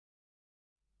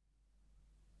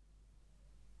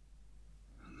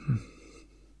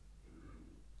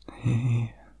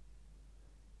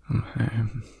I'm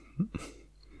home.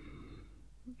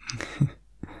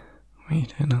 What are you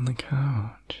doing on the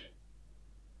couch?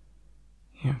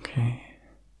 You okay?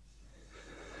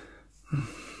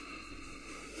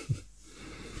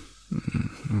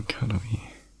 Cuddle you.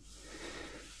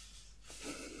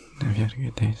 Have you had a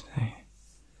good day today?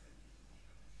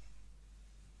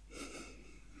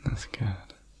 That's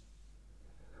good.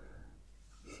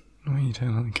 What are you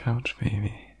doing on the couch,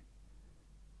 baby?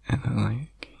 It looked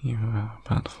like you were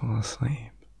about to fall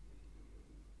asleep.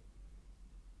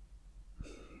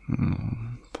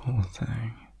 Poor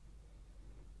thing.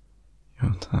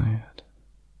 You're tired.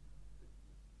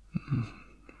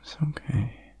 It's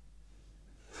okay.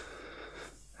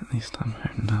 At least I'm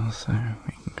home now, so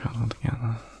we can cuddle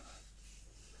together.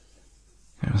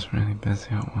 It was really busy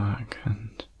at work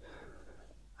and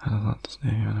had a lot to do,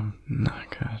 and I'm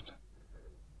knackered.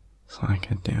 So I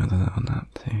could do with a little nap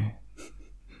too.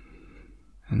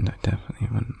 And I definitely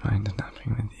wouldn't mind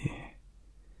napping with you.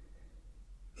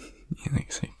 You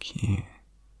look so cute.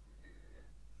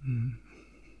 You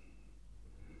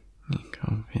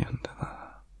can't be under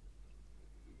that.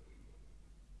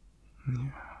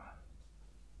 Yeah.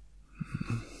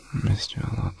 I missed you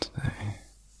a lot today.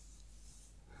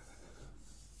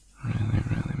 Really,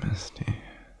 really missed you.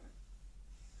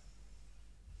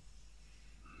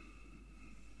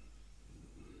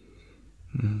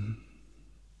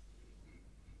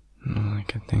 All I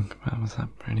could think about was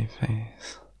that pretty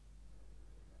face.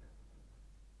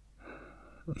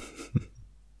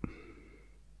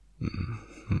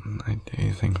 I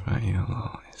do think about you a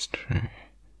lot, it's true.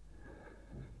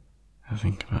 I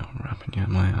think about wrapping you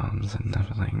in my arms and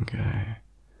never letting go.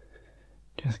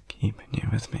 Just keeping you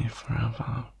with me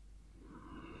forever.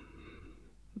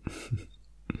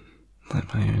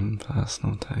 Like my own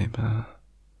personal teddy bear.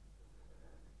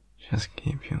 Just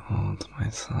keep you all to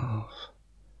myself.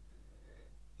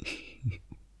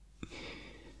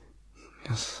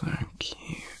 You're so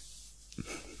cute.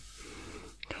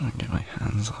 Can't get my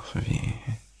hands off of you.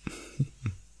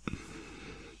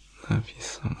 Love you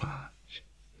so much.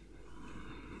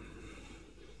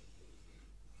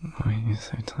 Why are you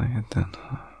so tired then,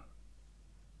 huh?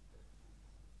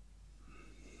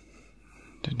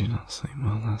 Did you not sleep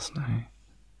well last night?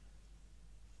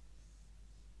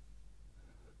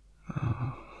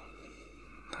 Oh,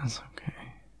 that's okay.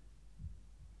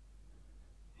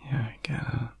 Yeah, I get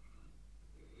it.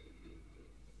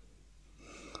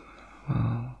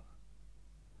 Well,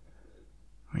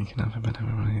 we can have a bit of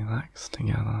a relax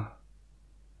together.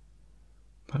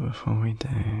 But before we do,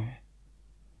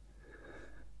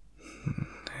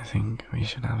 I think we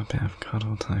should have a bit of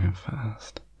cuddle time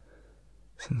first,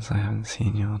 since I haven't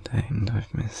seen you all day and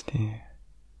I've missed you.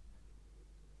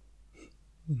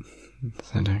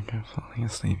 So don't go falling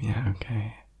asleep yet,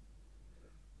 okay?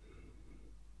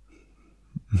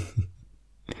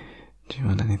 Do you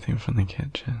want anything from the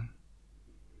kitchen?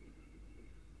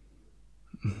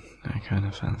 I kind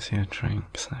of fancy a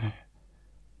drink, so I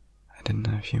didn't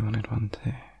know if you wanted one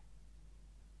too.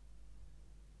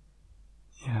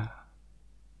 Yeah.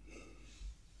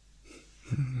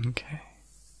 Okay.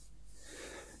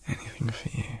 Anything for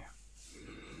you.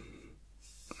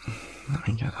 Let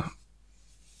me get up.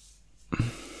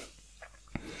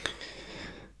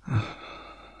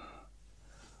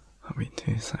 I'll be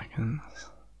 2 seconds.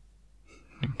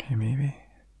 Okay, baby.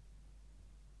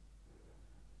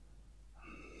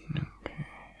 Okay.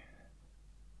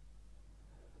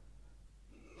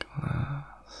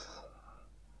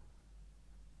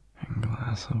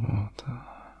 Glass of water.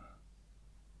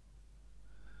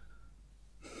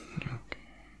 Okay.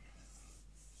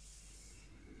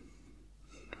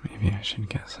 Maybe I should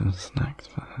get some snacks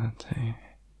for her too.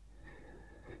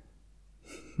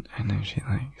 I know she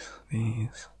likes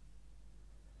these.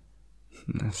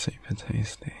 They're super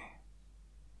tasty.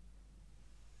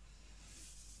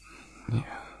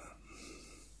 Yeah.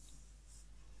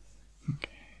 Okay.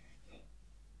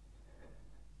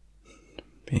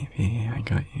 Baby, I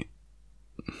got you.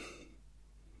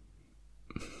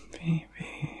 Baby.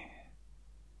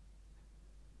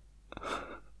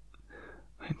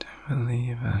 I don't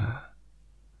believe it.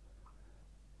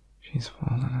 She's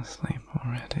fallen asleep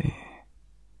already.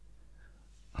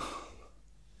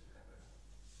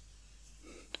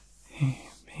 Hey,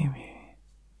 baby.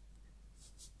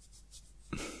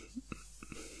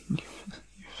 You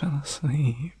fell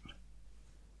asleep.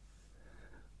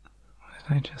 What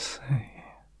did I just say?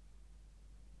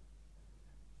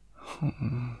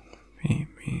 Oh,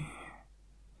 baby.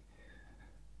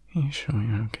 Are you sure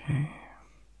you're okay?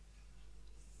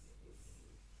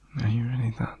 Are you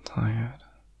really that tired?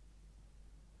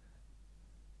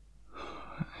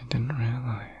 I didn't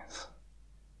realize.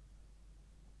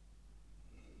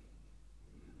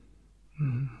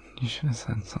 should have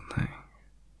said something.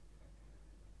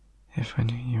 If I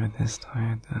knew you were this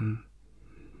tired, then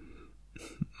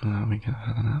well, we could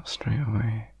have had a nap straight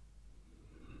away.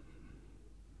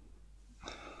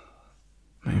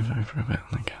 Move over a bit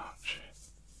on the couch.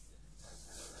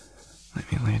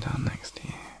 Let me lay down next to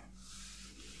you.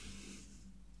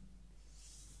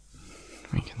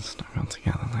 We can snuggle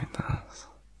together like this.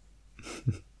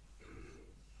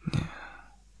 Yeah.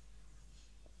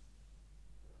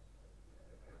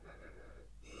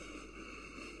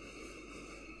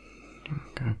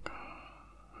 Good girl.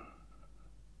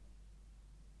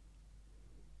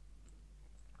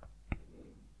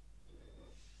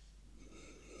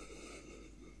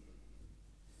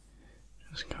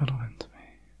 Just cuddle into me.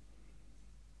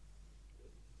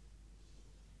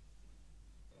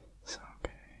 It's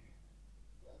okay.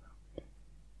 It's okay.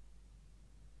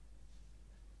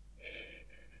 Shh.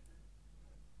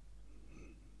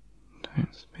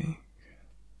 Don't speak.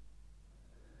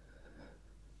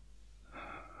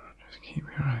 Just keep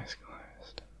your eyes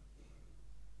closed.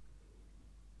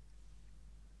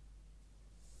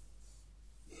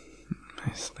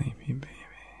 My sleepy baby.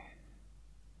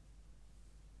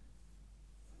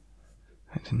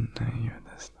 I didn't know you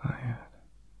were this tired.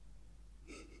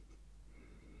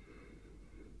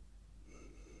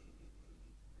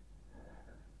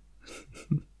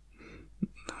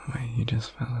 The way you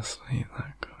just fell asleep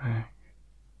that quick.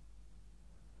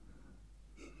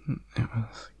 It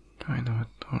was kind of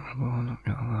adorable, I'm not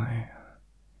gonna lie.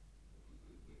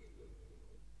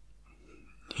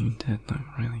 You did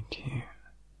look really cute.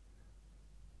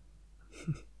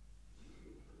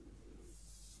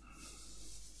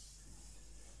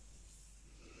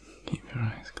 Keep your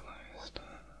eyes closed.